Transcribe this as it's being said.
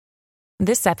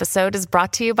This episode is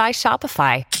brought to you by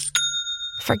Shopify.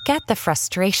 Forget the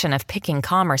frustration of picking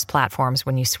commerce platforms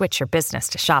when you switch your business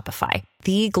to Shopify,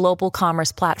 the global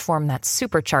commerce platform that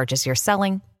supercharges your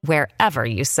selling wherever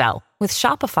you sell. With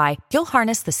Shopify, you'll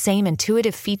harness the same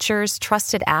intuitive features,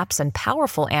 trusted apps, and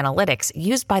powerful analytics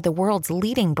used by the world's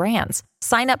leading brands.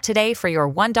 Sign up today for your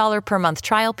 $1 per month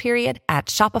trial period at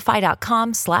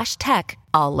shopify.com/tech,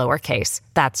 all lowercase.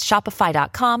 That's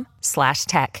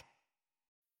shopify.com/tech.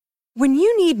 When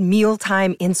you need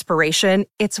mealtime inspiration,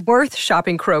 it's worth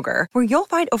shopping Kroger, where you'll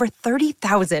find over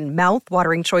 30,000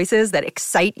 mouth-watering choices that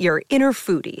excite your inner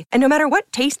foodie. And no matter what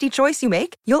tasty choice you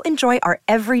make, you'll enjoy our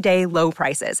everyday low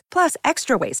prices, plus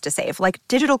extra ways to save, like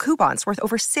digital coupons worth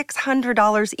over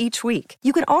 $600 each week.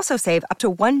 You can also save up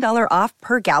to $1 off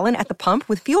per gallon at the pump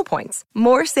with fuel points.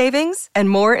 More savings and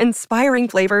more inspiring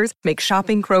flavors make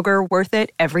shopping Kroger worth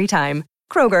it every time.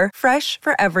 Kroger, fresh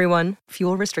for everyone.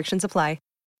 Fuel restrictions apply.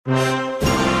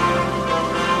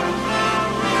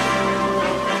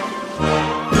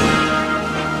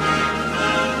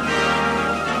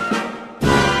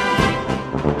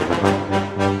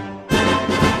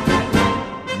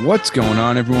 What's going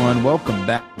on, everyone? Welcome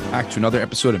back to another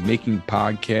episode of Making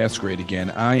Podcasts Great Again.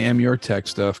 I am your tech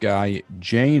stuff guy,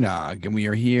 Jay Nog, and we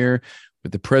are here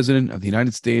with the President of the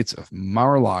United States of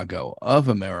Mar-a-Lago of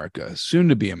America, soon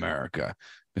to be America,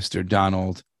 Mr.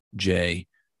 Donald J.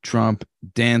 Trump.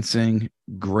 Dancing,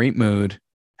 great mood.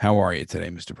 How are you today,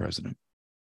 Mr. President?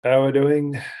 How are we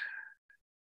doing?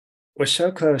 We're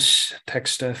so close, tech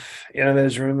stuff. You know,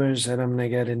 there's rumors that I'm going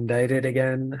to get indicted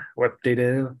again.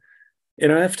 Whoop-de-doo. You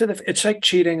know, it's like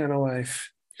cheating on a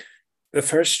wife. The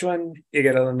first one, you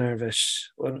get a little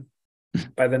nervous. Well,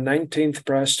 by the 19th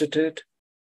prostitute,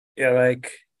 you're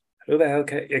like, who the hell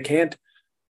you can't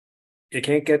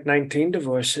get 19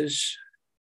 divorces.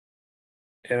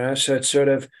 You know, so it's sort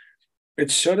of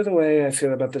the way I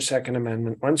feel about the Second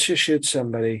Amendment. Once you shoot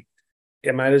somebody,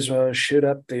 you might as well shoot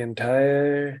up the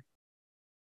entire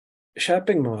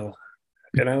shopping mall,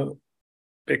 you know,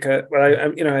 because,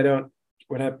 well,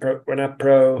 we're not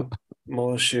pro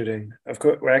mall shooting. Of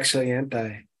course, we're actually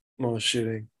anti mall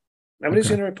shooting. Nobody's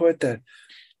going to report that.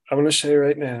 I want to say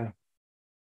right now,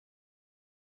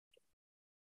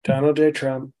 Donald J.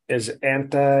 Trump is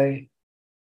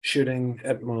anti-shooting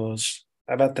at malls.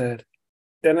 How about that?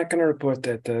 They're not going to report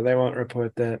that, though. They won't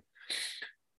report that.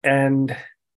 But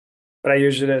I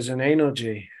use it as an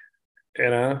analogy, you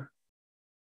know?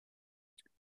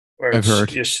 Where I've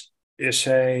heard. You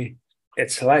say,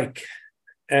 it's like.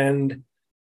 And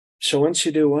so once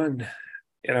you do one,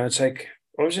 you know, it's like,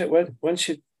 what was it?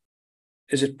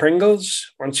 Is it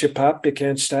Pringles? Once you pop, you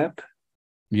can't stop?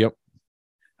 Yep.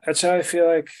 That's how I feel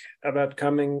like about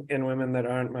coming in women that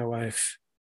aren't my wife.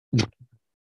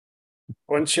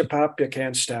 Once you pop, you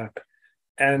can't stop.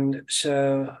 And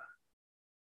so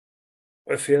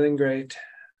we're feeling great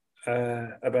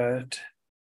about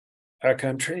our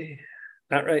country.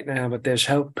 Not right now, but there's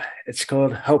hope. It's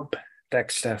called hope,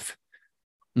 tech stuff.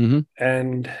 Mm-hmm.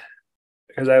 And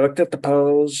because I looked at the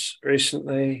polls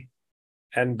recently,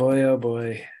 and boy, oh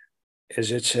boy,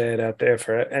 is it sad out there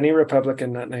for any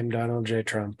Republican not named Donald J.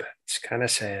 Trump. It's kind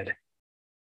of sad.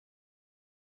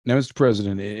 Now, Mr.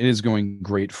 President, it is going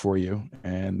great for you,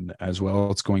 and as well,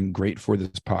 it's going great for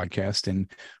this podcast.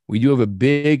 And we do have a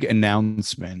big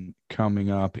announcement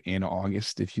coming up in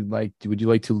August. If you'd like, would you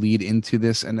like to lead into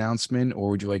this announcement,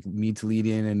 or would you like me to lead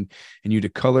in and you to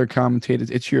color commentate it?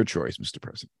 It's your choice, Mr.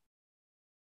 President.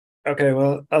 Okay,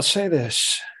 well, I'll say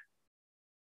this.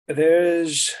 There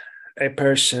is a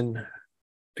person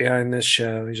behind this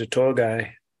show. He's a tall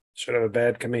guy, sort of a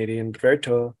bad comedian, but very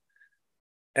tall.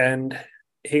 And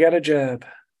he got a job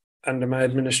under my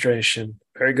administration,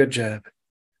 very good job.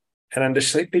 And under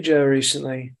Sleepy Joe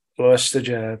recently, lost the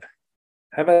job.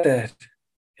 How about that?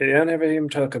 You don't ever hear him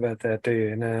talk about that, do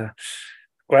you? No.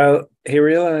 Well, he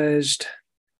realized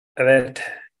that,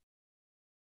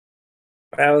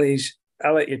 well,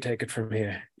 I'll let you take it from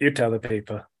here. You tell the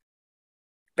people.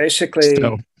 Basically,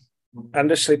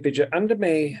 under Sleepy Joe, under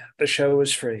me, the show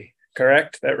was free.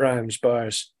 Correct? That rhymes,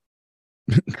 bars.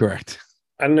 Correct.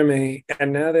 Under me,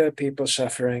 and now there are people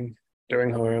suffering,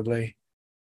 doing horribly,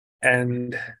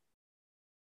 and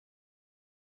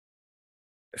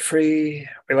free.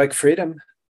 We like freedom.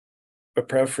 We're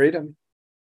pro-freedom.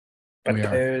 But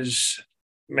there's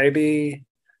maybe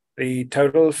the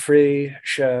total free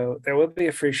show. There will be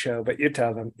a free show, but you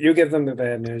tell them. You give them the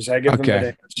bad news. I give them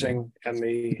the dancing and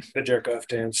the jerk-off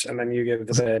dance, and then you give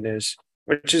the bad news,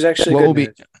 which is actually good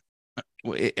news.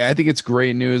 I think it's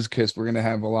great news because we're going to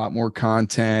have a lot more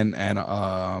content and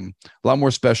a lot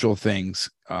more special things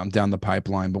down the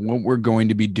pipeline. But what we're going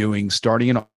to be doing starting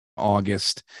in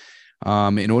August.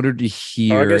 In order to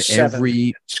hear August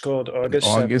 7th. It's called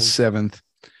August 7th.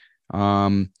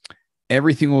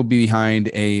 Everything will be behind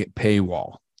a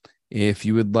paywall. If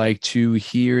you would like to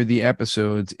hear the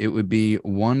episodes, it would be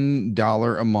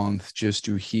 $1 a month just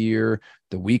to hear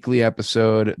the weekly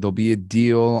episode. There'll be a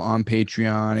deal on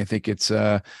Patreon. I think it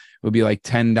will be like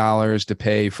 $10 to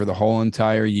pay for the whole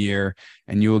entire year,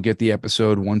 and you will get the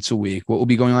episode once a week. What will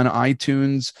be going on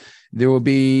iTunes? There will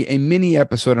be a mini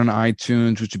episode on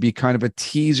iTunes, which would be kind of a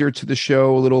teaser to the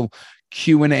show, a little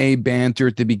Q&A banter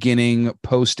at the beginning,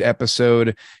 post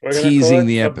episode, teasing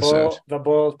the episode. The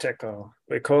ball tickle.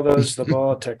 We call those the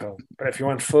ball tickle. But if you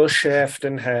want full shaft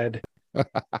and head,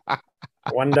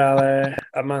 $1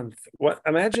 a month. What?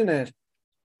 Imagine it.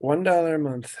 $1 a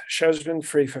month. Show's been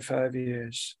free for 5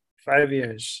 years. 5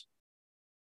 years.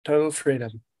 Total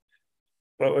freedom.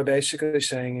 What we're basically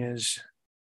saying is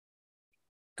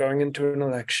going into an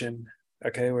election.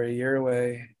 Okay, we're a year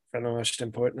away from the most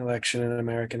important election in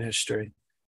American history.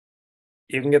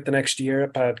 You can get the next year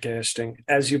of podcasting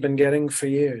as you've been getting for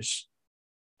years.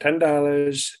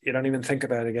 $10, you don't even think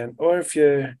about it again. Or if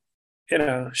you're,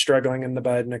 struggling in the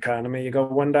Biden economy, you go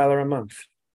 $1 a month.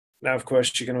 Now, of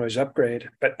course, you can always upgrade,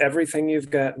 but everything you've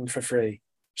gotten for free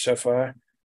so far,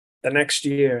 the next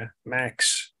year,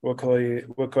 max, will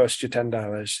cost you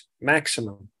 $10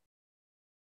 maximum.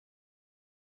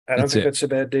 I don't think that's a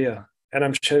bad deal. And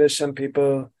I'm sure there's some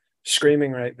people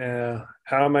screaming right now,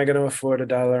 how am I going to afford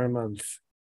 $1 a month?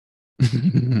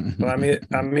 Well,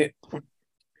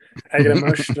 I get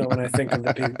emotional when I think of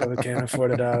the people who can't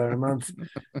afford $1 a month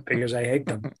because I hate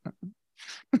them.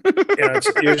 It's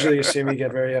usually you see me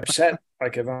get very upset,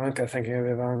 like Ivanka, thinking of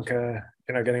Ivanka,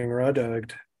 getting raw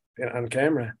dogged on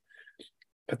camera.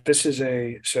 But this is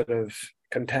a sort of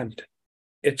contempt.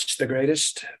 It's the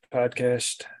greatest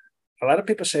podcast. A lot of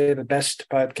people say the best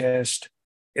podcast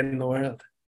in the world.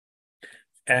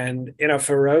 And,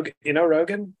 for Rogan,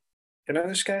 Rogan? You know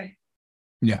this guy?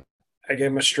 Yeah. I gave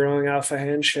him a strong alpha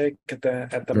handshake at the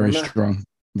very MoMA. Strong,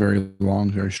 very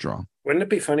long, very strong. Wouldn't it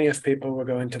be funny if people were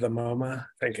going to the MoMA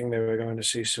thinking they were going to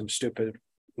see some stupid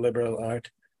liberal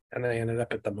art and they ended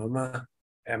up at the MoMA,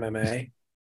 MMA?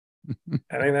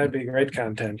 I think that'd be great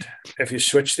content. If you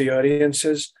switch the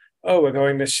audiences, we're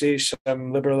going to see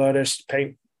some liberal artists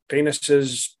paint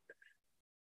penises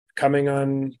coming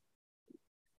on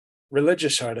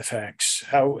religious artifacts,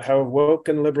 how woke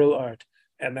and liberal art.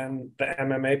 And then the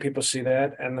MMA people see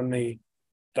that, and then the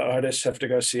artists have to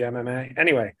go see MMA.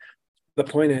 Anyway, the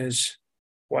point is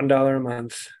 $1 a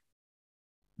month.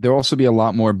 There'll also be a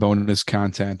lot more bonus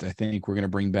content. I think we're going to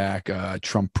bring back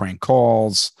Trump prank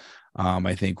calls.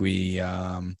 I think we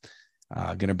going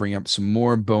to bring up some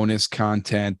more bonus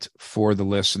content for the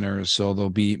listeners. So there'll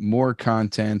be more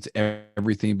content,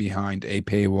 everything behind a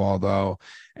paywall, though.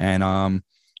 And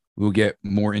we'll get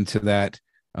more into that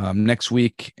next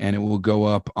week, and it will go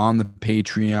up on the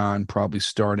Patreon probably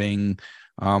starting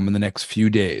in the next few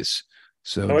days.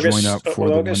 So join up for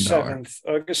the August $1. 7th.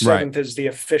 August 7th is the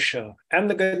official. And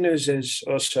the good news is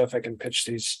also, if I can pitch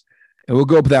these. It will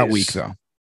go up that week, though.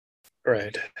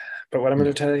 Right. But what I'm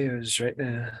going to tell you is right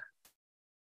now,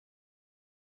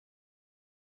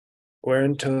 we're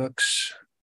in talks.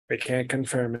 We can't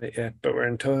confirm it yet, but we're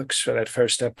in talks for that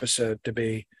first episode to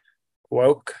be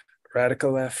woke,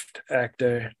 radical left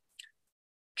actor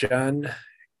John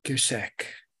Cusack.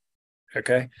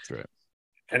 Okay? That's right.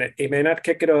 And he may not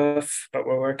kick it off, but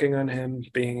we're working on him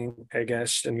being a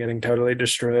guest and getting totally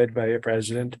destroyed by your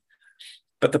president.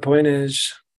 But the point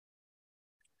is,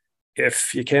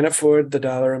 if you can't afford the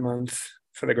 $1 a month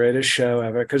for the greatest show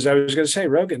ever, because I was going to say,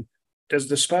 Rogan does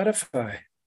the Spotify.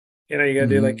 You got to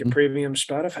do like your premium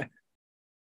Spotify.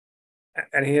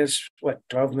 And he has,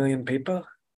 12 million people?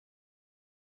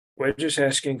 We're just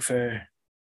asking for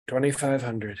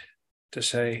 $2,500 to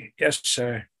say, yes,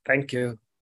 sir, thank you.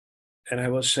 And I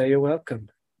will say you're welcome.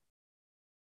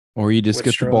 Or you just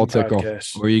get the ball tickle.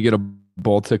 Or you get a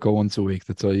ball tickle once a week.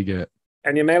 That's all you get.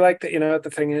 And you may like that. What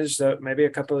the thing is, that maybe a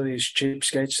couple of these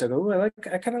cheapskates said, I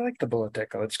kind of like the ball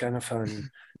tickle. It's kind of fun.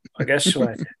 Well, guess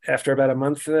what? After about a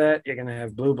month of that, you're going to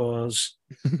have blue balls.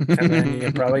 And then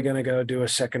you're probably going to go do a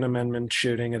Second Amendment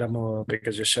shooting at a mall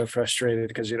because you're so frustrated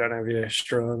because you don't have your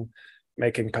strong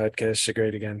making podcasts so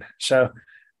great again. So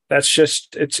that's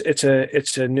just, it's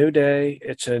a new day.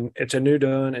 It's a new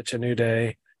dawn. It's a new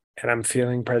day. And I'm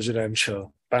feeling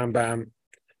presidential. Bam, bam,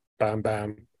 bam,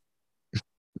 bam.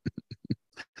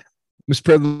 Mr.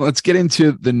 President, let's get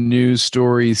into the news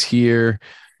stories here.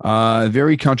 A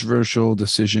very controversial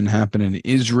decision happened in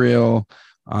Israel.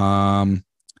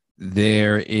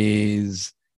 There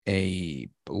is a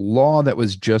law that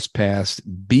was just passed.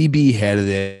 BB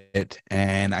headed it,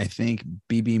 and I think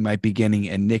BB might be getting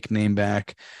a nickname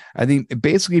back. I think it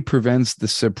basically prevents the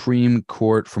Supreme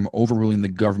Court from overruling the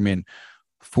government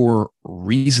for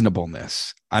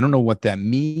reasonableness. I don't know what that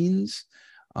means.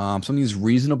 Something is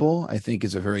reasonable, I think,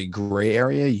 is a very gray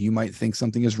area. You might think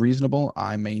something is reasonable.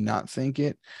 I may not think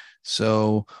it.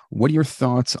 So what are your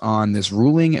thoughts on this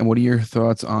ruling, and what are your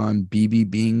thoughts on BB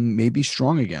being maybe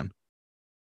strong again?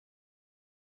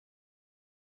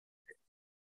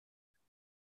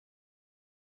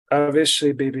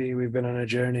 Obviously, BB, we've been on a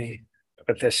journey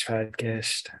with this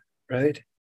podcast, right?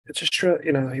 It's just true,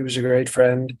 he was a great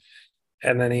friend.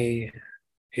 And then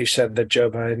he said that Joe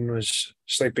Biden was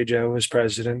Sleepy Joe was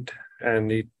president. And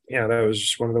that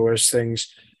was one of the worst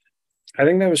things. I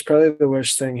think that was probably the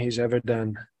worst thing he's ever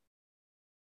done,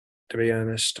 to be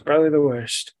honest. Probably the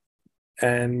worst.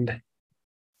 And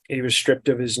he was stripped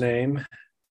of his name.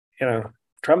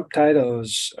 Trump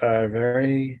titles are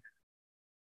very,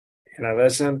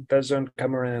 those don't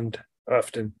come around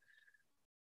often.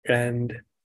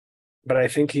 But I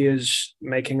think he is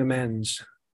making amends.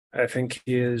 I think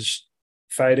he is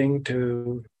fighting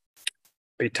to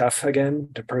be tough again,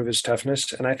 to prove his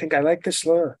toughness. And I think I like this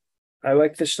law. I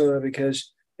like this law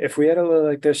because if we had a law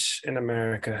like this in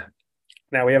America,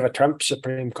 now we have a Trump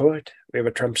Supreme Court.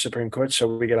 So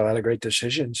we get a lot of great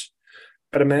decisions.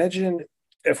 But imagine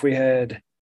if we had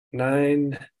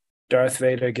 9 Darth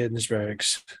Vader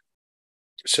Ginsburgs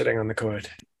sitting on the court.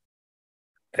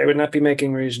 They would not be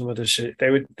making reasonable decisions. They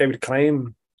would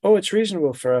claim, oh, it's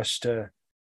reasonable for us to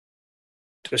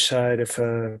decide if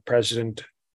a president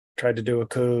tried to do a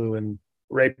coup and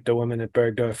raped a woman at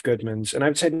Bergdorf Goodman's. And I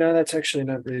would say, no, that's actually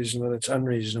not reasonable. It's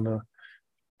unreasonable.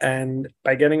 And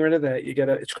by getting rid of that,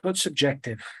 it's called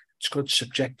subjective.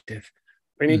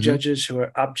 We need judges who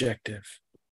are objective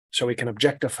so we can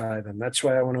objectify them. That's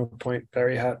why I want to appoint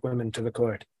very hot women to the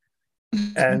court.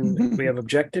 And we have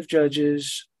objective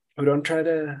judges who don't try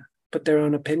to put their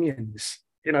own opinions.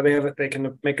 They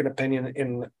can make an opinion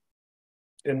in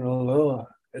the law.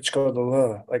 It's called the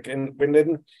law. Like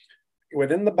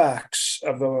within the box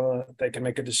of the law, they can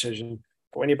make a decision.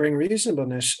 But when you bring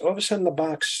reasonableness, all of a sudden the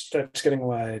box starts getting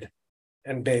wide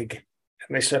and big,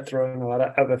 and they start throwing a lot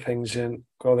of other things in,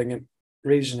 calling it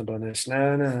reasonableness.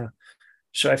 No.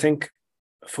 So I think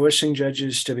forcing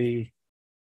judges to be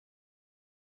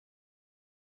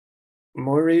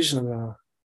more reasonable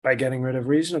by getting rid of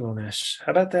reasonableness.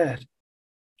 How about that?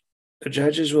 The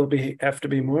judges will have to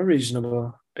be more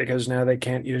reasonable because now they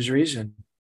can't use reason.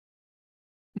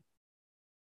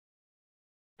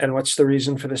 And what's the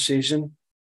reason for the season?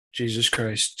 Jesus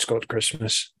Christ. It's called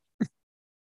Christmas.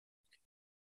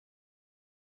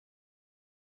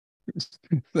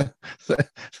 That's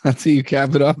how you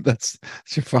cap it up. That's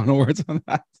your final words on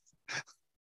that.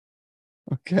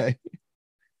 Okay.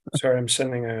 Sorry, I'm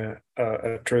sending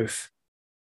a truth.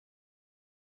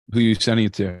 Who are you sending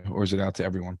it to, or is it out to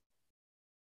everyone?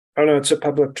 Oh, no, it's a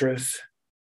public truth.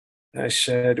 I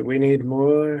said, we need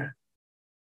more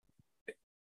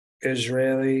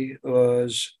Israeli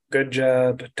laws. Good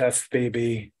job, tough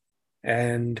BB,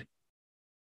 and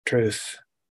truth.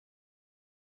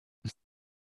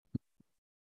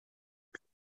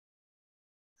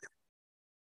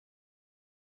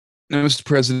 Now, Mr.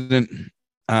 President,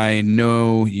 I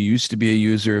know you used to be a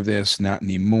user of this, not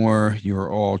anymore. You're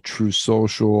all Truth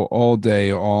Social all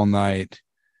day, all night.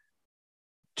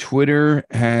 Twitter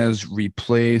has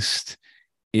replaced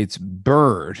its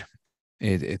bird,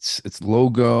 its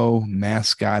logo,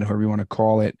 mascot, however you want to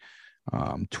call it.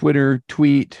 Twitter,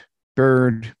 tweet,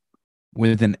 bird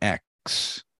with an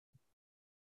X.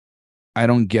 I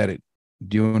don't get it.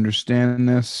 Do you understand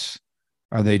this?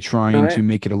 Are they trying to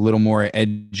make it a little more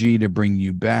edgy to bring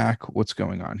you back? What's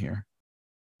going on here?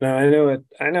 No,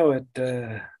 I know what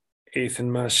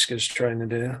Ethan Musk is trying to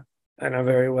do. I know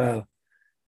very well.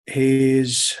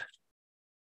 He's,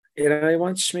 he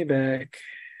wants me back.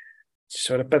 It's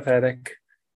sort of pathetic.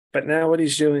 But now what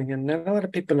he's doing, and not a lot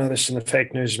of people know this in the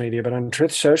fake news media, but on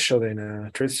Truth Social, they know.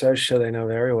 Truth Social, they know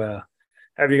very well.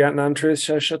 Have you gotten on Truth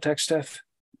Social, Tech Stuff?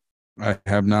 I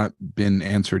have not been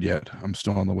answered yet. I'm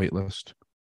still on the wait list.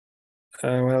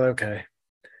 Well, okay.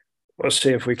 We'll see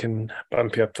if we can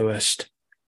bump you up the list.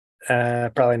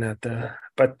 Probably not, though.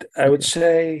 But I would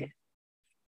say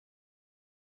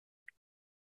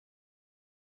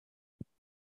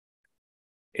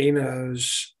he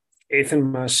knows Ethan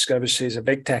Musk obviously is a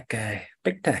big tech guy,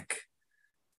 big tech.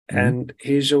 Mm-hmm. And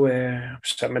he's aware,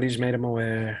 somebody's made him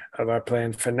aware of our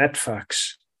plan for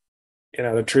Netflix.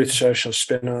 The Truth Social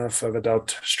spin-off of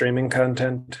adult streaming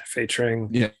content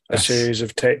featuring a series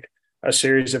of a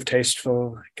series of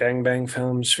tasteful gangbang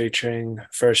films featuring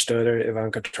First Daughter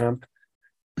Ivanka Trump.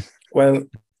 Well,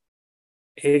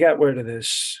 he got word of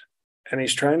this, and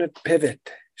he's trying to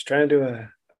pivot. He's trying to do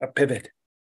a pivot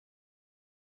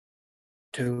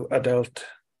to adult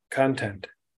content.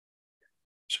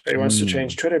 So he wants to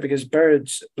change Twitter because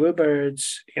blue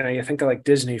birds, you think of like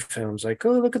Disney films, like,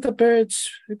 oh, look at the birds.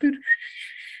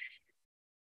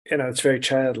 It's very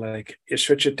childlike. You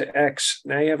switch it to X,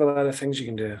 now you have a lot of things you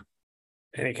can do.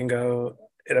 And you can go,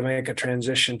 it'll make a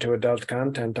transition to adult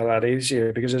content a lot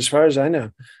easier because as far as I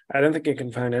know, I don't think you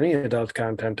can find any adult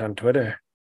content on Twitter.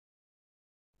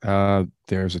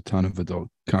 There's a ton of adult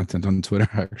content on Twitter,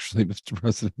 actually, Mr.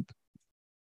 President.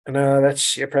 No,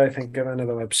 you probably think of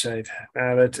another website.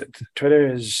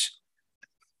 Twitter is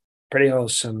pretty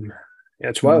wholesome.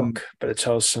 It's woke, but it's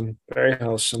wholesome, very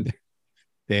wholesome.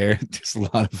 There's a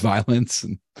lot of violence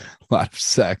and a lot of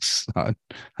sex on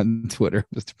Twitter,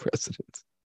 Mr. President.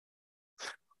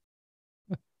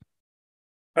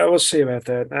 We'll see about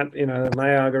that.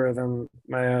 My algorithm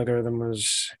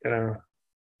was,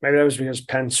 maybe that was because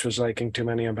Pence was liking too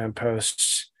many of my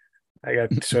posts. I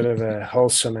got sort of a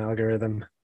wholesome algorithm.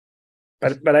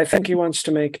 But I think he wants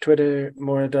to make Twitter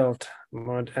more adult,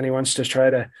 and he wants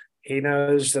to he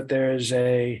knows that there's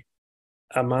a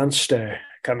monster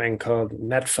coming called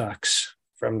Netfox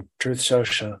from Truth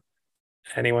Social,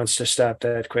 and he wants to stop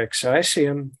that quick. So I see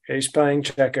him. He's playing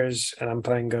checkers, and I'm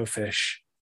playing Go Fish.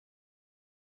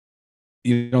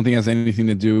 You don't think it has anything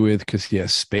to do with because he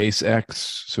has SpaceX,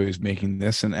 so he's making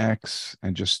this an X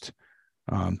and just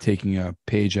taking a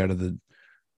page out of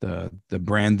the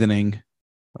branding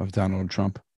of Donald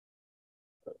Trump?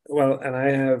 Well, and I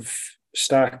have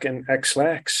stock in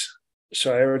X-Lax,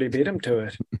 so I already beat him to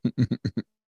it.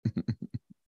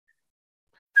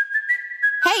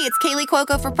 Hey, it's Kaylee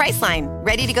Cuoco for Priceline.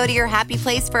 Ready to go to your happy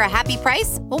place for a happy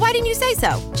price? Well, why didn't you say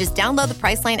so? Just download the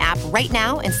Priceline app right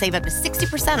now and save up to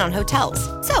 60% on hotels.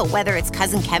 So whether it's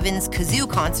Cousin Kevin's Kazoo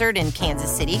Concert in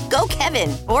Kansas City, go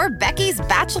Kevin, or Becky's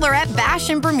Bachelorette Bash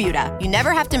in Bermuda, you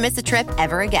never have to miss a trip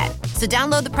ever again. So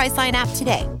download the Priceline app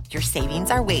today. Your savings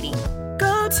are waiting.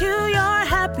 Go to your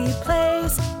happy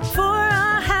place for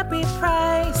a happy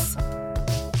price.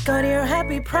 Go to your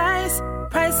happy price,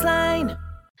 Priceline.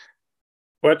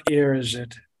 What year is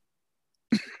it?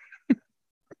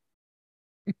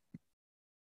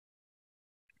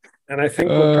 And I think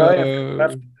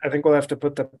we'll have to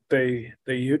put the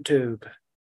YouTube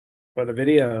or the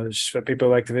videos for people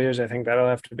who like the videos. I think that'll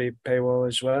have to be paywall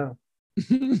as well.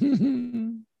 Because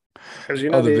the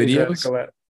videos.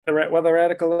 The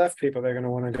radical left people, they're going to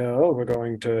want to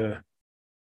go.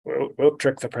 Oh, we'll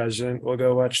trick the president. We'll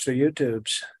go watch the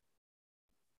YouTubes.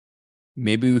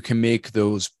 Maybe we can make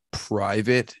those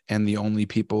private, and the only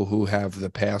people who have the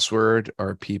password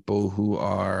are people who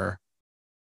are.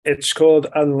 It's called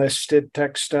unlisted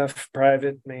tech stuff.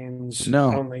 Private means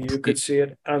no, only you could see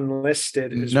it.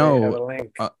 Unlisted is where you have a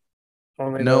link.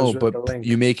 Only no, but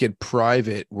you make it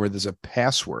private where there's a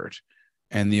password,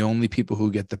 and the only people who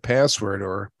get the password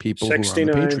are people 69.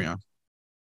 Who are on the Patreon.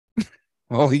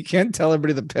 Well, you can't tell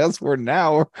everybody the password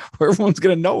now, or everyone's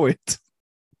going to know it.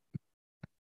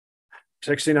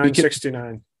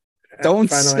 6969.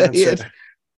 Don't say it.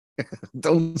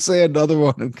 Don't say another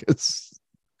one because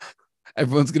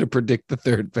everyone's going to predict the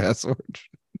third password.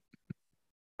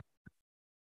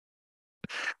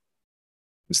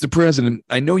 Mr. President,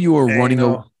 I know you are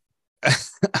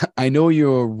I know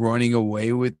you're running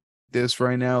away with this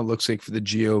right now. It looks like for the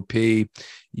GOP,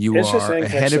 you are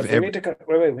ahead of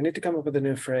everything. We need to come up with a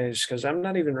new phrase because I'm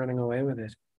not even running away with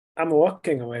it. I'm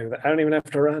walking away with it. I don't even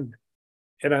have to run.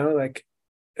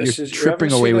 You're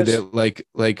tripping away with it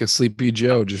like a Sleepy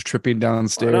Joe, just tripping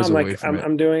downstairs away from it.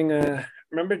 I'm doing.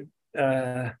 Remember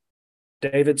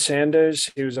David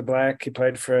Sanders? He was a black. He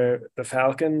played for the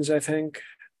Falcons, I think.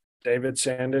 David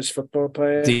Sanders, football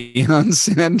player. Deion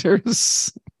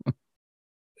Sanders?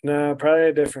 No, probably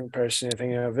a different person you're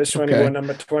thinking of. This one, he wore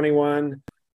number 21.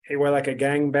 He wore like a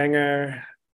gangbanger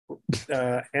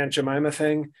Aunt Jemima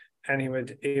thing. And he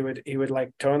would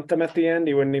like taunt them at the end.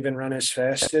 He wouldn't even run as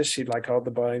fastest. He'd like hold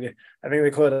the ball. I think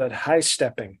they call it high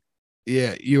stepping.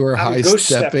 Yeah, you were high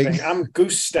stepping. I'm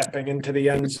goose stepping into the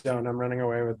end zone. I'm running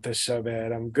away with this so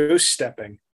bad. I'm goose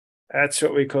stepping. That's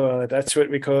what we call it. That's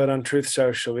what we call it on Truth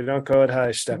Social. We don't call it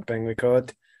high stepping. We call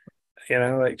it,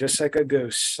 just like a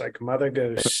goose, like Mother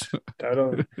Goose.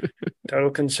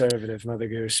 Total conservative Mother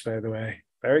Goose, by the way.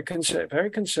 Very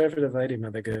conservative lady,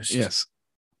 Mother Goose. Yes.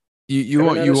 You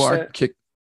are kick.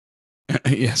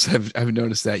 Yes, I've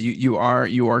noticed that you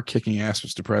are kicking ass,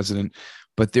 Mr. President.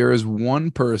 But there is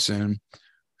one person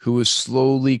who is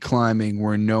slowly climbing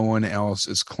where no one else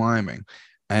is climbing.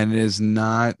 And it is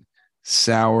not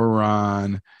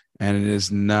Sauron, and it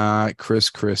is not Chris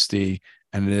Christie,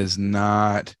 and it is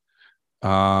not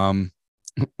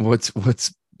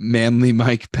what's manly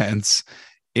Mike Pence.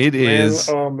 It is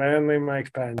manly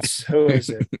Mike Pence. Who is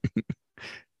it?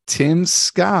 Tim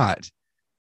Scott.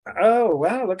 Oh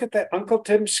wow! Look at that, Uncle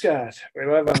Tim Scott. We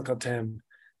love Uncle Tim.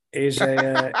 He's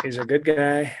a good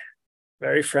guy,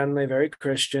 very friendly, very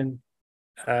Christian,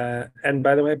 and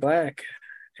by the way, black.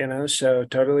 So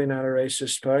totally not a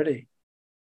racist party.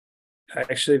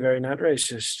 Actually, very not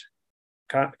racist.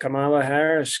 Kamala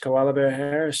Harris, Koala Bear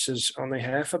Harris, is only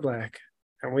half a black,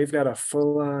 and we've got a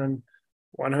full-on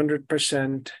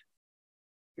 100%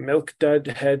 milk dud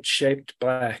head-shaped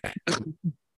black.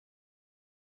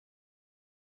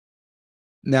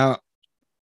 Now,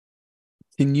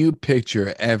 can you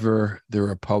picture ever the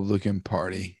Republican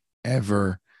Party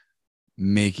ever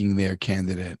making their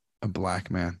candidate a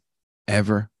black man?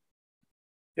 Ever?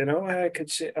 You know why I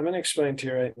could see? I'm going to explain to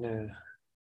you right now.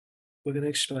 We're going to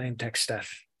explain tech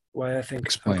stuff. Why I think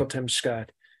Uncle Tim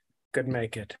Scott could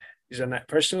make it.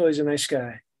 First of all, he's a nice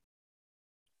guy.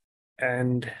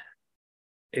 And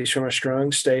he's from a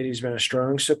strong state. He's been a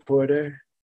strong supporter.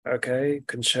 Okay,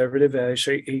 conservative values.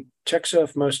 So he checks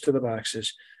off most of the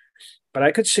boxes. But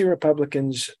I could see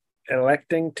Republicans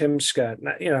electing Tim Scott.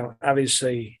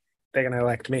 Obviously they're going to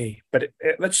elect me. But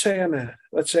let's say I'm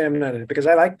not in it, because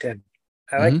I liked him.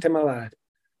 I liked him a lot.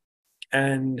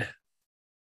 And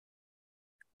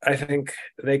I think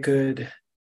they could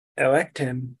elect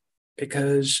him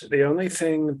because the only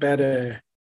thing better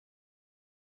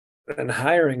than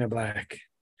hiring a black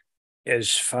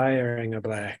is firing a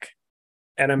black.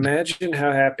 And imagine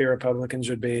how happy Republicans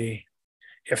would be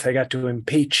if they got to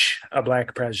impeach a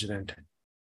black president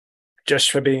just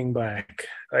for being black.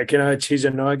 He's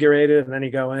inaugurated, and then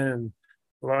you go in and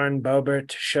Lauren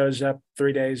Boebert shows up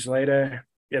 3 days later,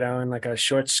 in like a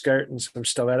short skirt and some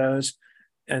stilettos,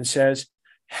 and says,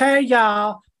 "Hey,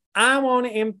 y'all, I want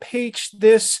to impeach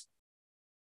this,"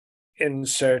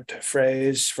 insert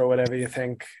phrase for whatever you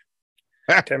think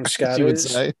Tim Scott is.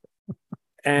 Say.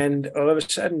 And all of a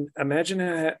sudden, imagine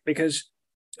how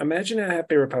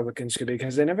happy Republicans could be,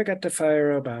 because they never got to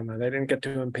fire Obama. They didn't get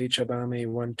to impeach Obama. He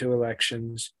won 2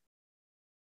 elections.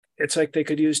 It's like they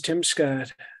could use Tim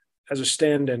Scott as a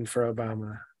stand-in for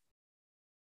Obama.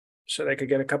 So they could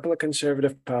get a couple of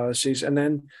conservative policies, and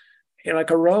then, like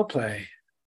a role play,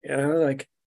 like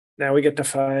now we get to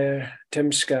fire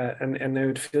Tim Scott, and they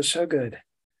would feel so good.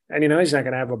 And, he's not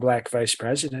going to have a black vice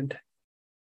president,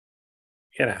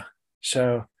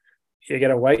 So you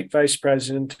get a white vice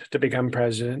president to become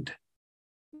president.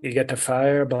 You get to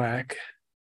fire black.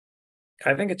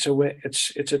 I think it's a way.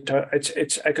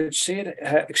 I could see it.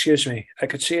 I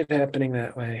could see it happening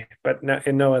that way, but not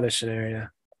in no other scenario.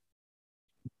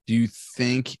 Do you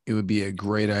think it would be a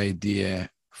great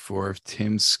idea for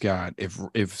Tim Scott if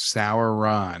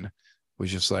Sauron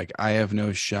was just like, I have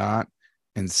no shot,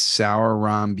 and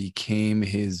Sauron became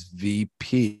his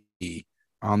VP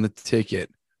on the ticket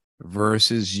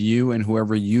versus you and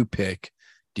whoever you pick?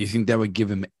 Do you think that would give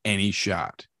him any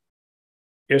shot?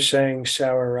 You're saying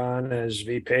Sauron as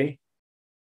VP?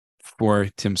 For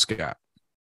Tim Scott.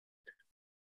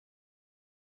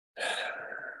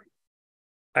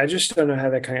 I just don't know how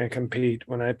they kind of compete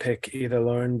when I pick either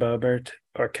Lauren Boebert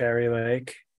or Carrie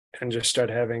Lake and just start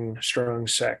having strong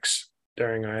sex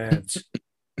during our ads.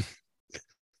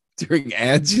 During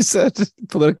ads, you said?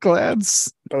 Political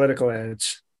ads? Political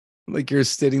ads. Like you're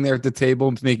sitting there at the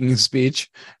table making a speech,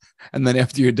 and then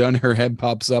after you're done, her head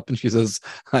pops up and she says,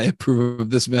 "I approve of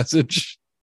this message."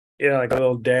 Yeah, like a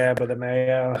little dab of the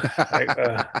mayo, like,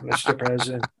 Mr.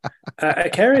 President.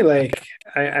 Carrie Lake,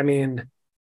 I mean,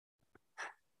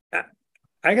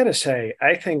 I gotta say,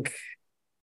 I think,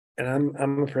 and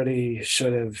I'm a pretty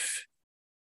sort of,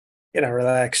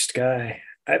 relaxed guy.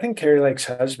 I think Carrie Lake's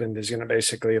husband is going to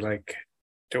basically like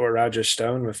do a Roger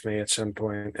Stone with me at some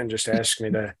point and just ask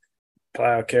me to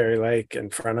plow Carrie Lake in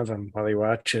front of him while he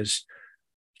watches.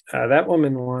 That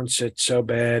woman wants it so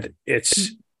bad.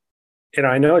 It's,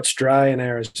 I know it's dry in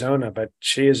Arizona, but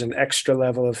she is an extra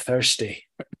level of thirsty.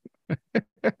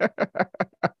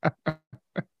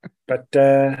 But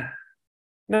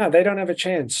no, they don't have a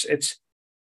chance.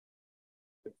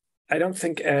 I don't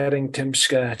think adding Tim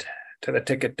Scott to the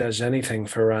ticket does anything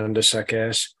for Ron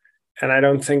DeSantis. And I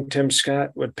don't think Tim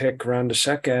Scott would pick Ron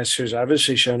DeSantis, who's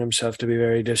obviously shown himself to be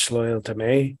very disloyal to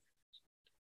me.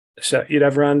 So you'd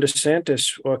have Ron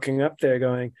DeSantis walking up there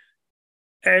going,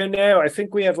 I know. I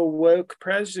think we have a woke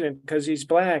president because he's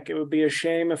black. It would be a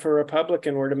shame if a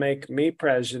Republican were to make me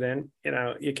president.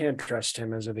 You can't trust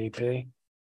him as a VP.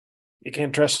 You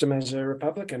can't trust him as a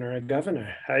Republican or a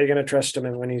governor. How are you going to trust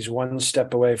him when he's one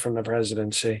step away from the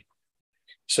presidency?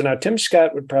 So now Tim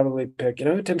Scott would probably pick, you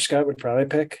know who Tim Scott would probably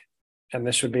pick? And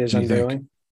this would be his undoing?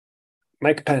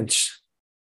 Mike Pence.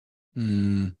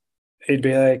 He'd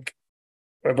be like,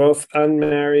 we're both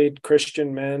unmarried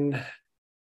Christian men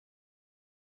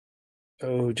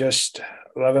who just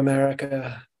love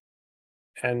America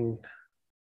and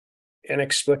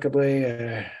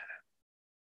inexplicably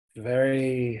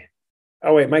very...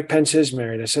 Oh, wait, Mike Pence is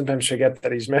married. I sometimes forget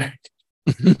that he's married.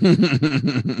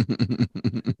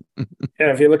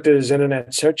 If you looked at his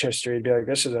internet search history, you'd be like,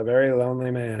 this is a very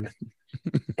lonely man.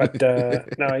 But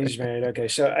no, he's married. Okay,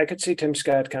 so I could see Tim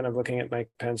Scott kind of looking at Mike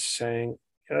Pence saying,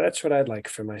 that's what I'd like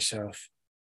for myself.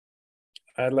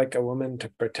 I'd like a woman to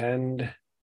pretend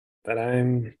that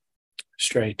I'm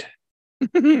straight.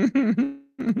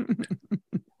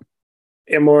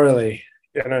 Immorally.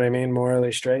 You know what I mean?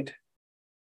 Morally straight.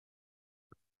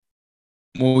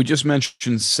 Well, we just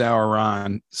mentioned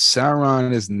Sauron.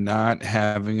 Sauron is not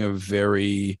having a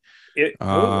very... Who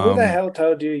the hell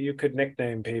told you could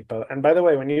nickname people? And by the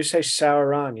way, when you say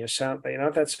Sauron, you know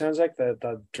what that sounds like?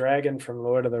 The dragon from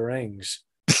Lord of the Rings.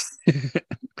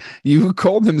 You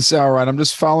called him Sauron. I'm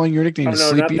just following your nickname. Oh, no,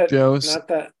 Sleepy Joe's.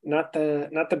 Not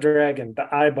the dragon, the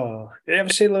eyeball. You ever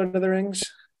see Lord of the Rings?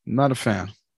 Not a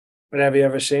fan. But have you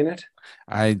ever seen it?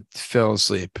 I fell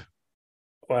asleep.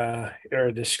 Wow, you're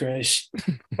a disgrace.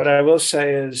 What I will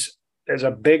say is there's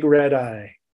a big red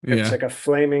eye. It's like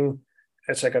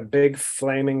a big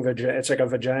flaming vagina. It's like a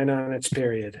vagina on its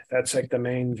period. That's like the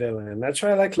main villain. That's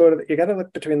why I like you got to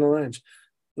look between the lines.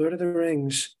 Lord of the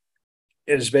Rings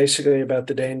is basically about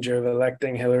the danger of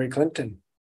electing Hillary Clinton.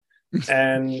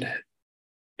 And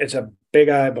it's a big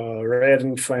eyeball, red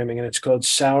and flaming, and it's called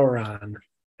Sauron.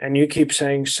 And you keep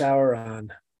saying Sauron.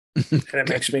 And it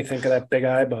makes me think of that big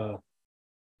eyeball.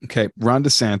 Okay, Ron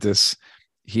DeSantis.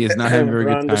 He is not having a very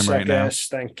good time right now.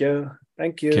 Thank you.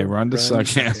 Okay, Ron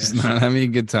DeSantis not having a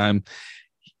good time.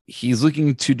 He's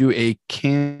looking to do a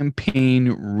campaign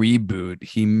reboot.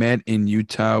 He met in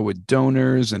Utah with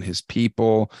donors and his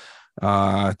people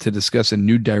to discuss a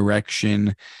new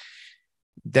direction.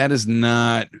 That is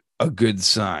not a good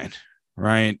sign,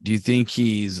 right? Do you think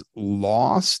he's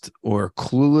lost or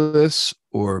clueless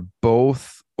or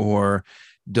both, or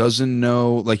doesn't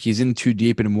know, like he's in too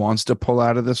deep and wants to pull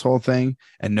out of this whole thing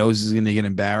and knows he's going to get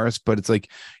embarrassed? But it's like,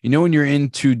 when you're in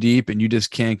too deep and you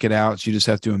just can't get out, so you just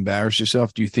have to embarrass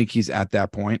yourself. Do you think he's at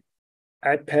that point?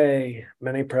 I'd pay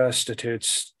many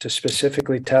prostitutes to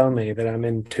specifically tell me that I'm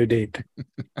in too deep.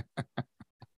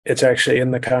 It's actually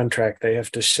in the contract. They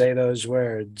have to say those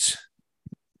words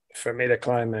for me to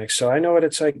climax. So I know what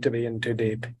it's like to be in too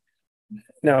deep.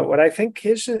 Now, what I think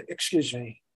here's the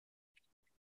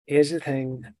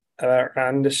thing about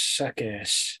Ron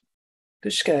DeSantis.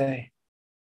 This guy,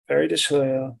 very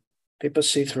disloyal. People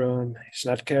see through him. He's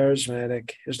not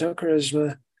charismatic. He has no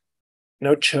charisma,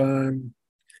 no charm,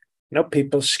 no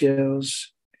people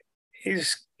skills.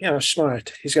 He's,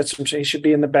 smart. He should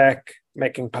be in the back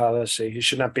making policy. He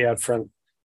should not be out front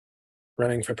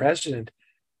running for president.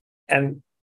 And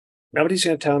nobody's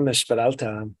going to tell him this, but I'll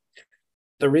tell him.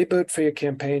 The reboot for your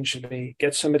campaign should be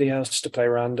get somebody else to play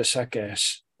Ron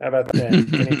DeSantis. How about that?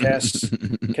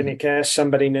 Can you cast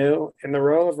somebody new? In the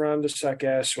role of Ron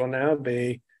DeSantis will now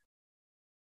be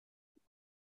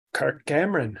Kirk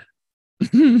Cameron.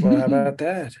 Well, how about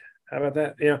that?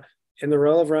 In the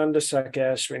role of Ron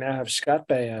DeSantis, we now have Scott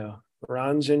Baio.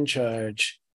 Ron's in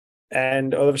charge.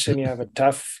 And all of a sudden you have a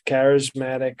tough,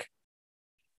 charismatic,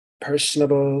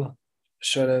 personable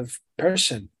sort of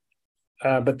person.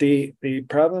 But the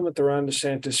problem with the Ron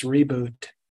DeSantis reboot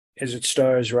is it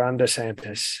stars Ron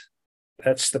DeSantis.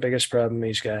 That's the biggest problem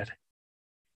he's got.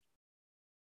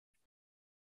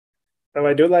 Though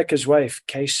I do like his wife,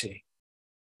 Casey.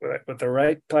 With the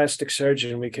right plastic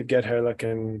surgeon, we could get her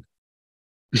looking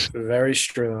very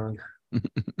strong.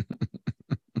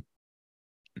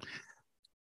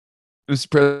 Mr.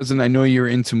 President, I know you're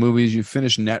into movies. You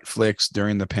finished Netflix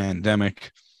during the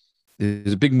pandemic.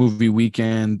 There's a big movie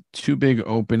weekend, 2 big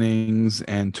openings,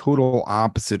 and total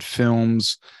opposite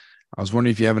films. I was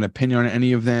wondering if you have an opinion on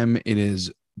any of them. It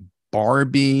is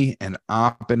Barbie and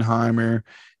Oppenheimer.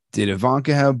 Did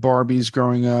Ivanka have Barbies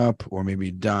growing up? Or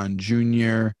maybe Don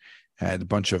Jr. had a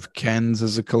bunch of Kens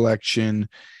as a collection,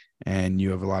 and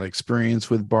you have a lot of experience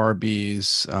with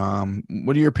Barbies.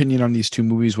 What are your opinion on these 2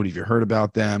 movies? What have you heard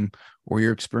about them, or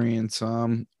your experience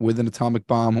with an atomic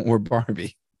bomb or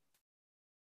Barbie?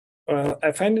 Well,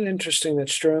 I find it interesting that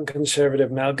strong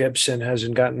conservative Mel Gibson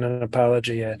hasn't gotten an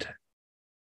apology yet.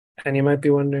 And you might be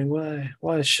wondering why.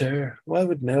 Why, sir? Why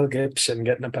would Mel Gibson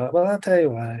get an apology? Well, I'll tell you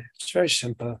why. It's very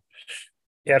simple.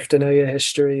 You have to know your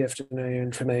history, you have to know your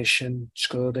information,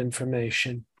 schooled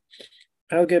information.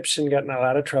 Mel Gibson got in a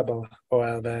lot of trouble a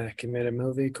while back. He made a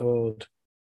movie called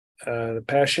The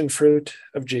Passion Fruit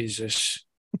of Jesus.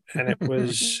 And it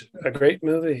was a great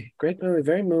movie,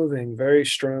 very moving, very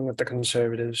strong with the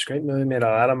conservatives. Great movie, made a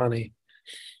lot of money.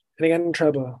 And he got in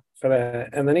trouble for that.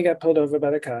 And then he got pulled over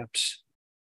by the cops.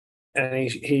 And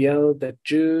he yelled that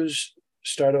Jews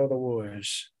start all the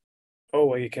wars. Oh,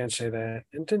 well, you can't say that.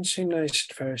 It didn't seem nice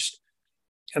at first.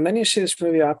 And then you see this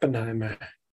movie, Oppenheimer.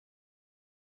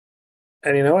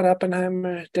 And you know what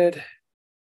Oppenheimer did?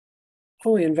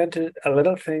 Oh, he invented a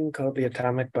little thing called the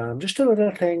atomic bomb. Just a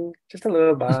little thing, just a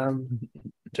little bomb.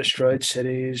 Destroyed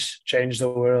cities, changed the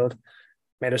world,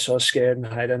 made us all scared and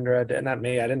hide under our not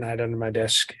me, I didn't hide under my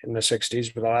desk in the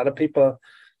 60s, but a lot of people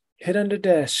hid under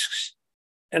desks.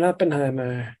 And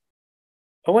Oppenheimer,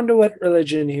 I wonder what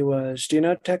religion he was. Do you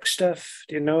know tech stuff?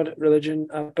 Do you know what religion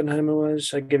Oppenheimer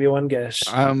was? I'll give you one guess.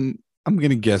 I'm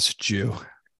gonna guess Jew.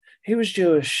 He was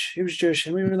Jewish. He was Jewish,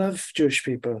 and we love Jewish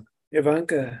people.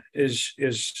 Ivanka is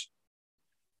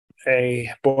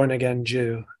a born again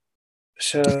Jew,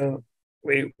 so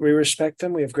we respect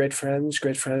them. We have great friends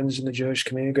in the Jewish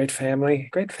community. Great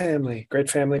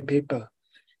family people.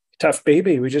 Tough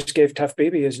Bibi. We just gave Tough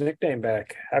Bibi his nickname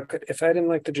back. If I didn't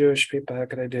like the Jewish people, how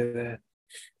could I do that?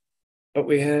 But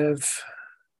we have.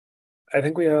 I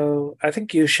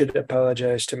think you should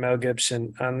apologize to Mel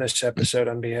Gibson on this episode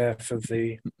on behalf of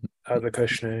the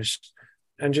Kushners,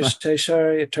 and just say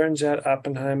sorry. It turns out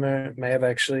Oppenheimer may have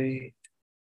actually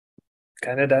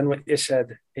kind of done what you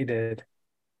said he did.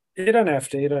 You don't have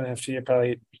to. You're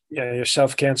probably, you're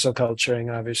self-cancel culturing,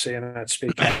 obviously, and not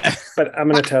speaking. But I'm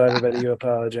going to tell everybody you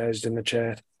apologized in the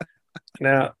chat.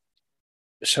 Now,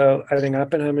 so I think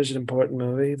Oppenheimer is an important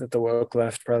movie that the woke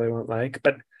left probably won't like.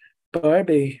 But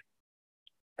Barbie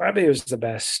was the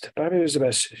best. Barbie was the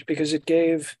best because it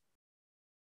gave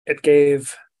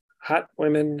hot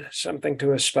women something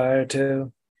to aspire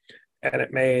to, and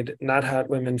it made not hot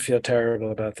women feel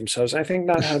terrible about themselves. I think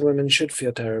not hot women should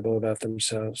feel terrible about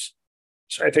themselves.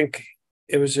 So I think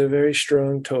it was a very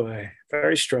strong toy,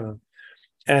 very strong.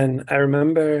 And I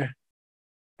remember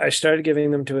I started giving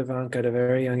them to Ivanka at a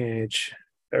very young age,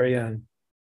 very young.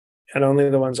 And only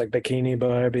the ones like Bikini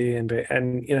Barbie and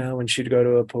when she'd go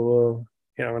to a pool,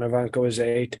 when Ivanka was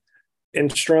 8, in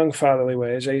strong fatherly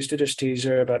ways. I used to just tease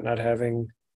her about not having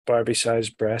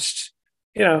Barbie-sized breasts.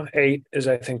 8 is,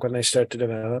 I think, when they start to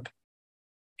develop.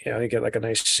 You get like a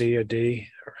nice C or D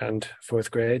around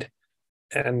 4th grade.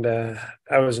 And I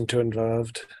wasn't too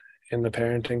involved in the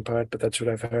parenting part, but that's what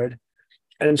I've heard.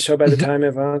 And so by the time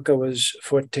Ivanka was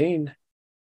 14,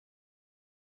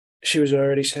 she was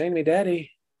already saying to me,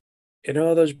 Daddy,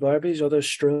 all those Barbies, all those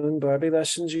strong Barbie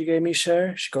lessons you gave me,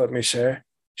 sir? She called me sir.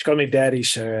 She called me Daddy,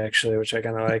 sir, actually, which I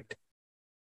kind of liked.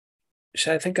 She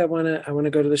said, I think I want to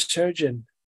go to the surgeon.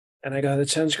 And I go, that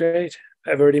sounds great.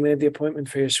 I've already made the appointment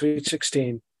for your sweet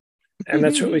 16. And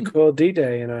that's what we call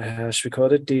D-Day in our house. We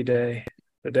called it D-Day,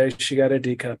 the day she got her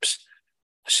D cups.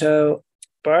 So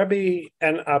Barbie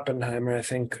and Oppenheimer, I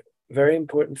think, very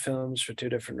important films for 2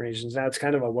 different reasons. Now it's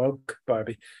kind of a woke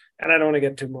Barbie. And I don't want to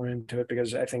get too more into it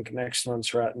because I think next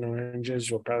month's Rotten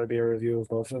Oranges will probably be a review of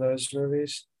both of those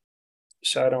movies.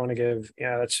 So I don't want to give,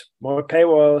 that's more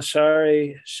paywall.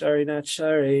 Sorry, not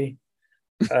sorry.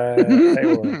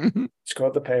 Paywall. It's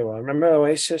called the Paywall. Remember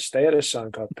Oasis? They had a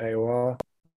song called Paywall.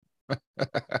 I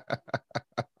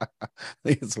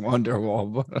think it's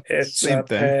Wonderwall, but it's same a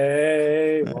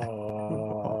thing.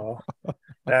 paywall.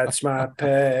 That's my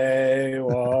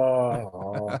paywall.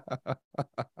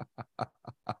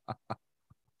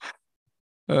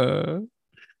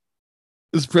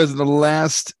 This President, the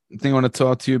last thing I want to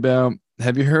talk to you about.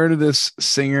 Have you heard of this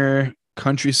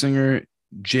country singer,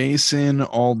 Jason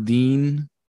Aldean?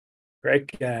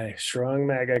 Great guy, strong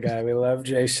MAGA guy. We love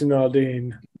Jason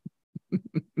Aldean.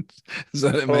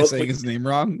 Am I saying his name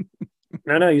wrong?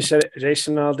 No, you said it,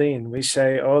 Jason Aldean. We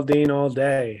say Aldean all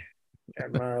day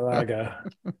at Mar-a-Lago.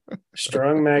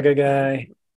 Strong MAGA guy,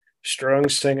 strong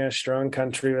singer, strong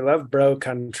country. We love bro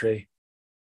country.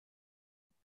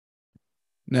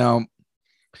 Now,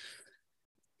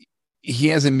 he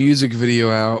has a music video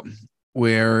out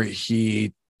where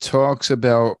he talks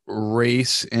about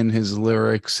race in his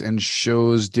lyrics and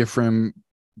shows different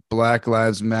Black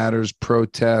Lives Matters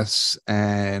protests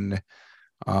and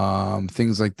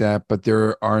things like that, but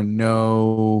there are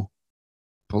no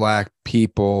black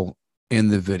people in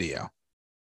the video.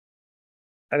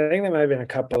 I think there might have been a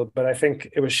couple, but I think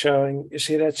it was showing. You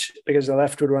see, that's because the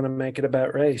left would want to make it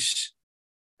about race,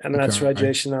 and that's why Okay.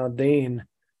 Jason Aldean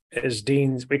is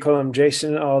Dean's. We call him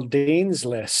Jason Aldean's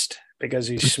list because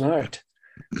he's smart.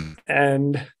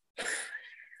 And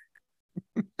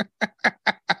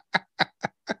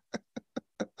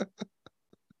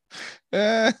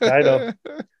title,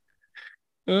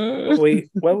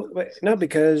 no,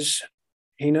 because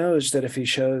he knows that if he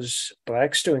shows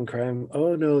blacks doing crime,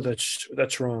 oh no,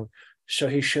 that's wrong. So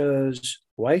he shows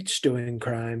whites doing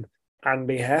crime on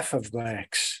behalf of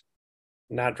blacks,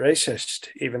 not racist,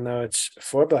 even though it's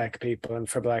for black people and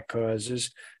for black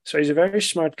causes. So he's a very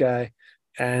smart guy.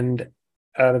 And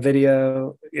the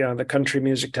video, the country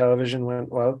music television went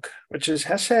woke, which is,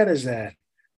 how sad is that?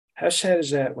 How sad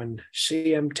is that when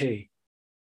CMT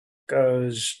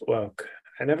goes woke?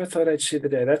 I never thought I'd see the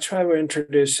day. That's why we're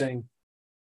introducing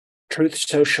Truth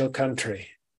Social Country.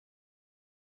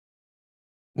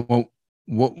 Well,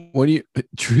 what do you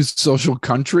Truth Social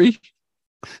Country?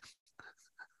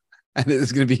 And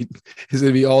is it going to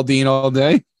be all Dean all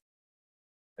day?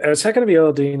 It's not going to be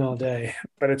all Dean all day,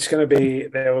 but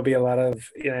there will be a lot of,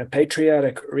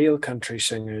 patriotic, real country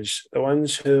singers, the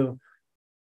ones who,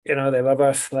 they love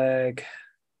our flag.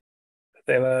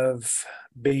 They love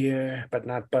beer, but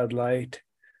not Bud Light.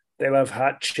 They love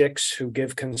hot chicks who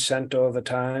give consent all the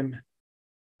time.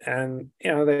 And,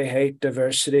 they hate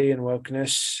diversity and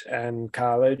wokeness and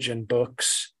college and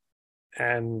books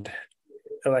and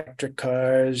electric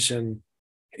cars and,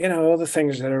 all the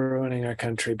things that are ruining our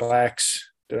country. Blacks.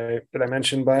 Did I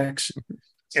mention blacks?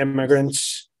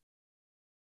 Immigrants,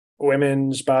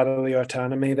 women's bodily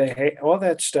autonomy. They hate all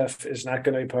that stuff. Is not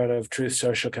going to be part of Truth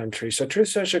Social Country. So Truth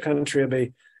Social Country will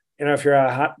be, if you're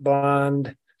a hot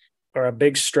blonde or a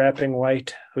big strapping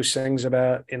white who sings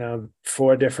about,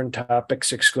 4 different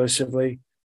topics exclusively: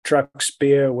 trucks,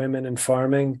 beer, women, and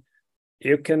farming.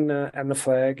 You can, and the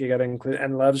flag, you got to include,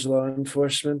 and loves law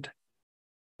enforcement.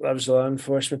 We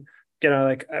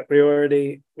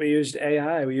used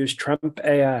AI. We used Trump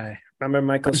AI. Remember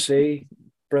Michael C.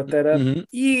 brought that up? Mm-hmm.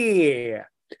 Yeah.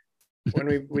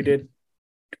 When we did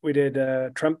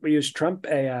Trump, we used Trump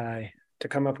AI to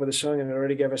come up with a song, and it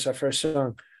already gave us our first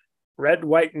song. Red,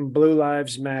 white, and blue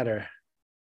lives matter.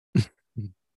 It's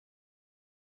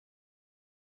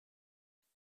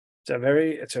a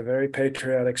very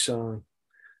patriotic song.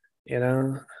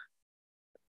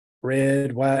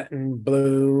 Red, white, and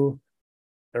blue.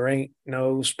 There ain't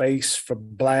no space for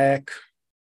black.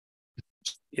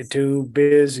 You're too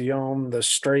busy on the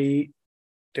street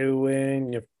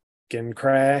doing your fucking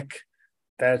crack.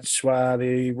 That's why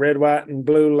the red, white, and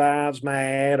blue lives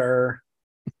matter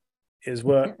is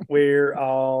what we're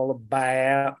all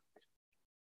about.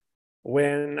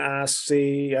 When I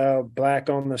see a black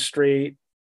on the street,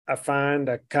 I find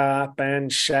a cop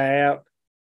and shout,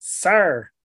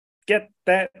 "Sir, get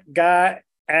that guy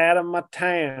out of my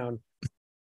town.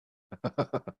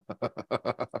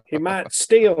 He might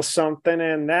steal something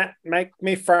and that make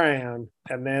me frown."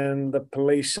 And then the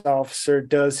police officer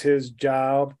does his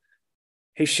job.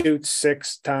 He shoots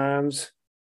 6 times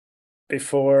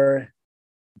before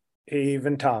he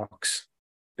even talks.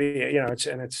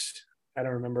 It's I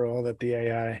don't remember all that the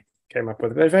AI came up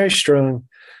with, but very strong.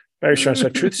 So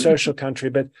Truth Social Country.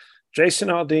 But Jason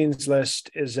Aldean's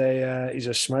list is he's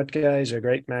a smart guy. He's a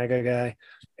great MAGA guy.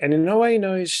 And in no way,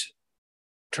 he's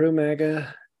true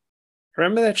MAGA.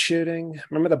 Remember that shooting?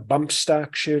 Remember the bump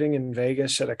stock shooting in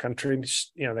Vegas at a country?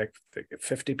 Like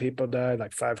 50 people died,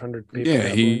 like 500 people. Yeah,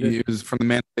 he was from the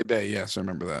Mandalay Bay. Yes, I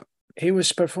remember that. He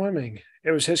was performing.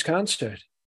 It was his concert.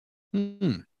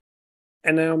 Mm-hmm.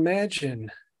 And now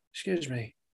imagine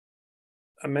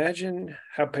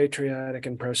how patriotic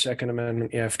and pro-Second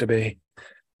Amendment you have to be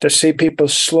to see people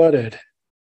slaughtered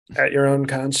at your own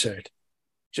concert.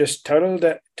 Just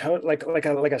like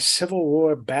a Civil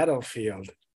War battlefield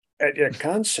at your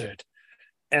concert.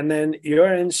 And then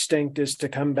your instinct is to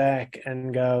come back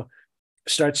and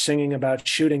start singing about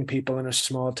shooting people in a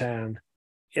small town.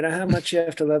 You know how much you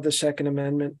have to love the Second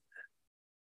Amendment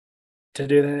to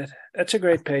do that? That's a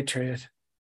great patriot.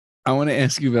 I want to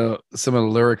ask you about some of the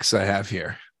lyrics I have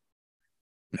here.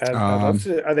 Are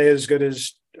they as good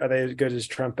as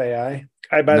Trump AI?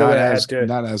 Not as good.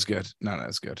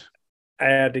 I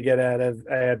had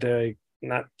to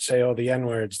not say all the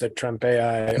N-words that Trump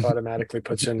AI automatically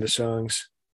puts into songs.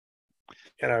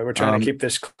 We're trying to keep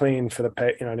this clean for the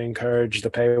to encourage the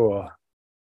paywall.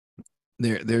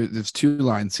 There's 2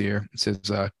 lines here. It says,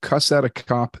 cuss out a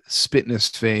cop, spit in his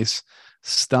face,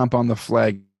 stomp on the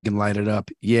flag and light it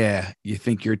up. Yeah, you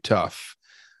think you're tough.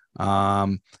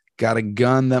 Got a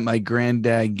gun that my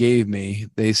granddad gave me.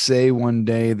 They say one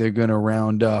day they're going to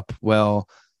round up. Well,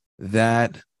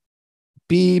 that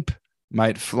beep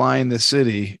might fly in the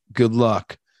city. Good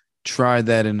luck. Try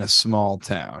that in a small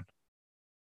town.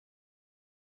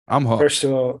 I'm hooked. First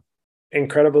of all,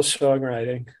 incredible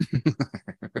songwriting.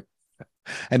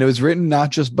 And it was written not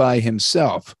just by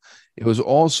himself. It was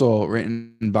also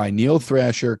written by Neil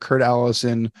Thrasher, Kurt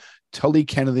Allison, Tully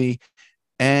Kennedy,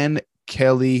 and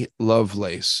Kelly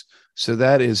Lovelace. So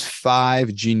that is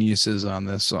 5 geniuses on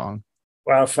this song.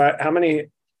 Wow. How many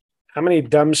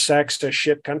dumb sacks of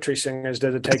shit country singers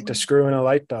did it take to screw in a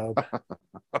light bulb?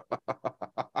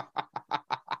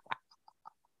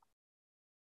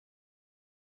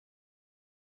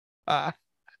 5,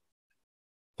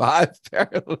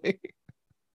 apparently.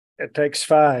 It takes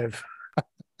 5.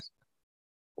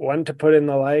 One to put in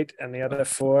the light and the other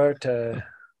 4 to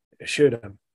shoot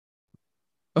him.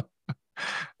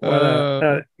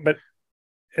 But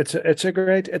it's a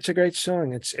great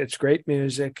song. It's great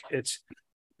music. It's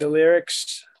the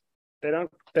lyrics. They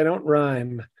don't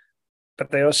rhyme, but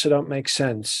they also don't make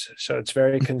sense. So it's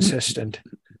very consistent.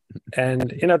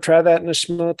 And try that in a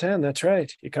small town. That's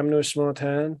right. You come to a small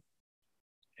town.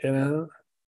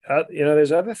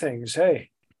 There's other things.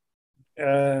 Hey,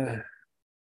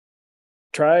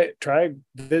 try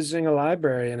visiting a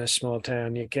library in a small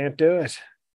town. You can't do it.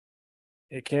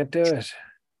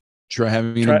 Try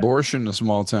having an abortion in a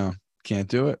small town. Can't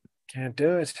do it.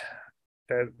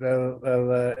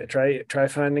 They'll try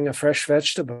finding a fresh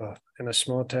vegetable in a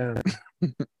small town.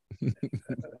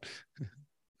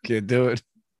 Can't do it.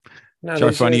 No,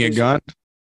 try finding a gun.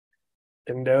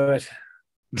 Can do it.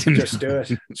 Just do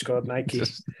it. It's called Nike.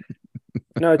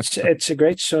 No, it's a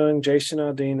great song. Jason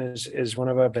Aldean is one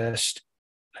of our best.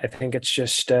 I think it's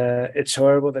just it's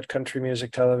horrible that country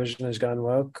music television has gone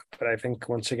woke, but I think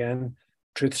once again,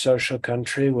 Truth Social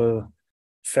Country will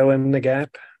fill in the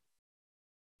gap.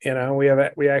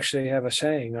 We actually have a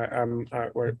saying.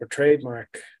 Our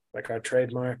trademark, like our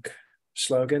trademark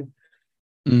slogan,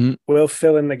 will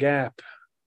fill in the gap,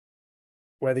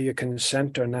 whether you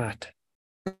consent or not.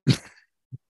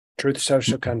 Truth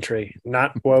Social Country,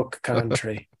 not woke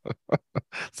country. A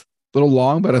little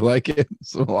long, but I like it.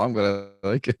 It's a little long, but I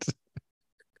like it.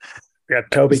 We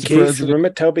got Toby Keith. President.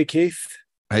 Remember Toby Keith?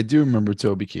 I do remember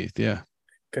Toby Keith. Yeah.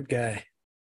 Good guy.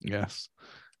 Yes.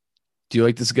 Do you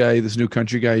like this guy, this new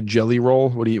country guy, Jelly Roll?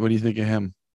 What do you think of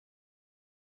him?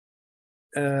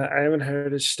 I haven't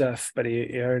heard his stuff, but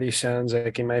he already sounds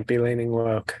like he might be leaning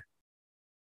woke.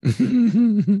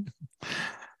 Mr.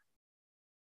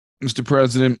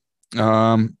 President,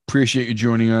 appreciate you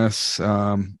joining us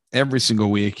every single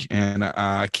week, and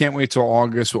I can't wait till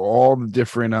August with all the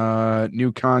different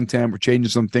new content. We're changing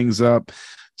some things up,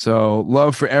 so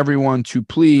love for everyone to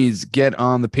please get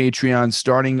on the Patreon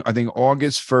starting I think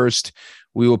August 1st.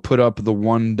 We will put up the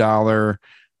 $1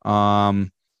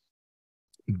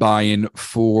 buy-in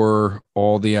for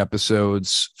all the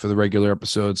episodes, for the regular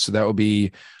episodes. So that will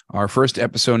be our first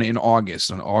episode in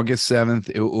August. On August 7th,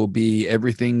 it will be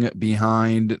everything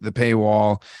behind the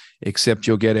paywall, except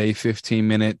you'll get a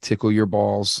 15-minute Tickle Your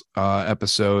Balls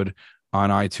episode on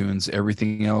iTunes.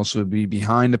 Everything else will be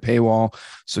behind the paywall.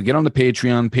 So get on the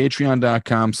Patreon,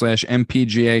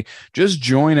 patreon.com/MPGA. Just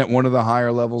join at one of the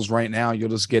higher levels right now. You'll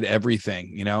just get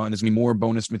everything, and there's going to be more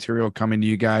bonus material coming to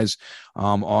you guys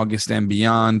August and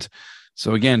beyond.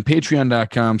 So again,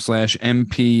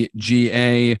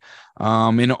 patreon.com/MPGA.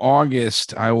 In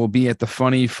August, I will be at the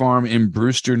Funny Farm in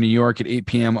Brewster, New York at 8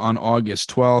 p.m. on August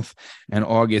 12th. And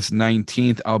August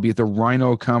 19th, I'll be at the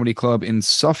Rhino Comedy Club in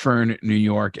Suffern, New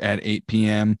York at 8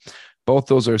 p.m. Both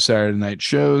those are Saturday night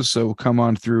shows, so come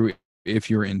on through if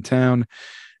you're in town.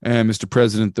 And Mr.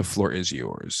 President, the floor is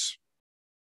yours.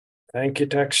 Thank you,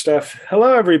 Tech Stuff.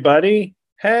 Hello, everybody.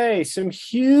 Hey, some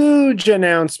huge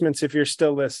announcements if you're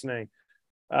still listening.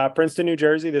 Princeton, New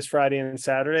Jersey, this Friday and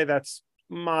Saturday. That's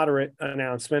moderate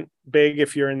announcement. Big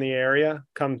if you're in the area.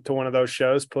 Come to one of those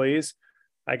shows, please.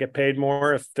 I get paid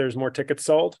more if there's more tickets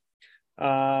sold.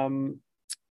 And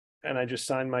I just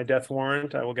signed my death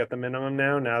warrant. I will get the minimum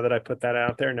now that I put that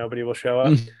out there. Nobody will show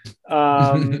up.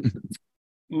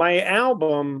 My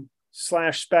album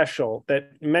 /special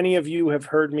that many of you have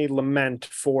heard me lament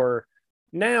for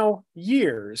now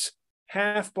years,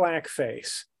 Half Black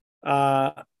Face.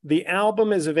 The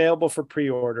album is available for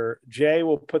pre-order. Jay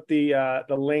will put the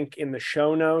link in the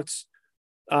show notes.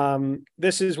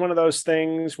 This is one of those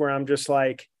things where I'm just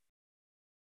like,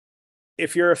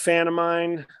 if you're a fan of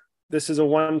mine, this is a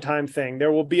one-time thing.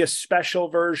 There will be a special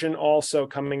version also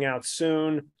coming out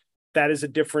soon. that is a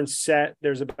different set.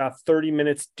 There's about 30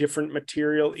 minutes different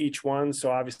material each one.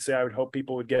 So obviously I would hope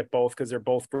people would get both because they're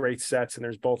both great sets and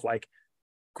there's both like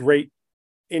great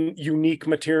unique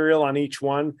material on each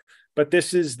one. But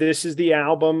this is the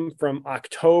album from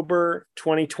October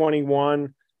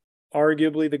 2021,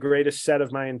 arguably the greatest set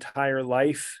of my entire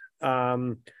life.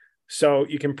 So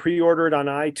you can pre-order it on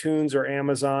iTunes or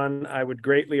Amazon. I would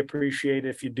greatly appreciate it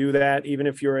if you do that, even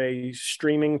if you're a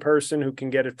streaming person who can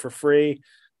get it for free.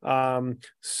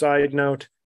 Side note,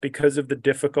 because of the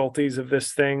difficulties of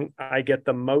this thing, I get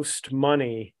the most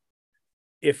money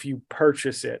if you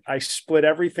purchase it. I split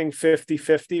everything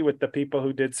 50-50 with the people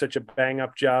who did such a bang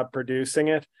up job producing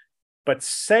it, but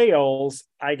sales,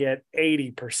 I get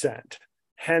 80%.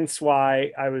 Hence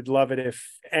why I would love it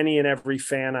if any and every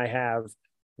fan I have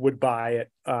would buy it,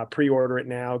 pre-order it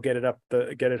now, get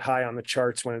it high on the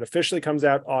charts when it officially comes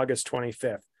out August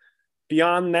 25th.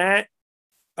 Beyond that,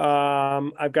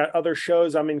 I've got other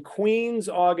shows. I'm in Queens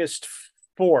August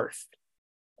 4th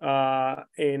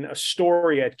in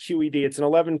Astoria at QED. It's an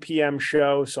 11 p.m.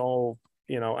 show, so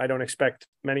I don't expect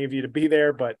many of you to be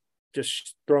there, but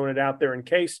just throwing it out there in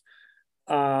case.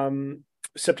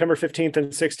 September 15th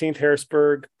and 16th,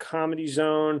 Harrisburg Comedy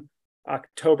Zone.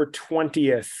 October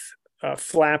 20th,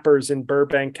 Flappers in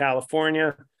Burbank,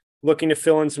 California. Looking to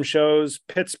fill in some shows.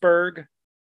 Pittsburgh.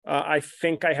 I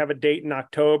think I have a date in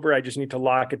October. I just need to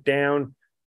lock it down.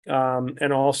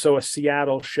 And also a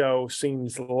Seattle show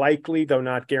seems likely, though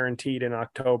not guaranteed, in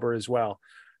October as well.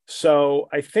 So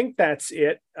I think that's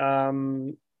it.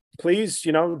 Please,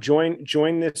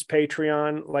 join this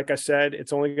Patreon. Like I said,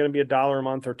 it's only going to be $1 a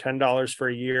month or $10 for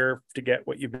a year to get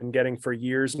what you've been getting for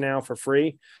years now for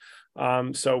free.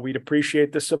 So we'd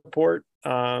appreciate the support.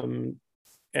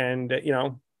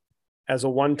 As a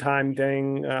one-time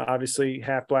thing, obviously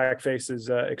Half Blackface is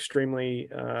an extremely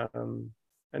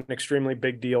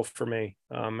big deal for me.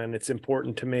 And it's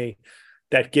important to me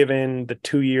that given the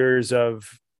 2 years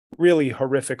of really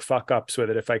horrific fuck ups with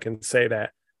it, if I can say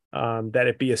that, that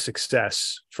it be a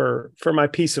success for my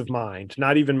peace of mind,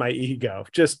 not even my ego,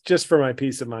 just for my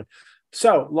peace of mind.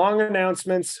 So long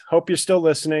announcements. Hope you're still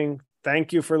listening.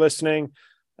 Thank you for listening.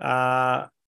 God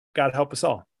help us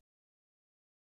all.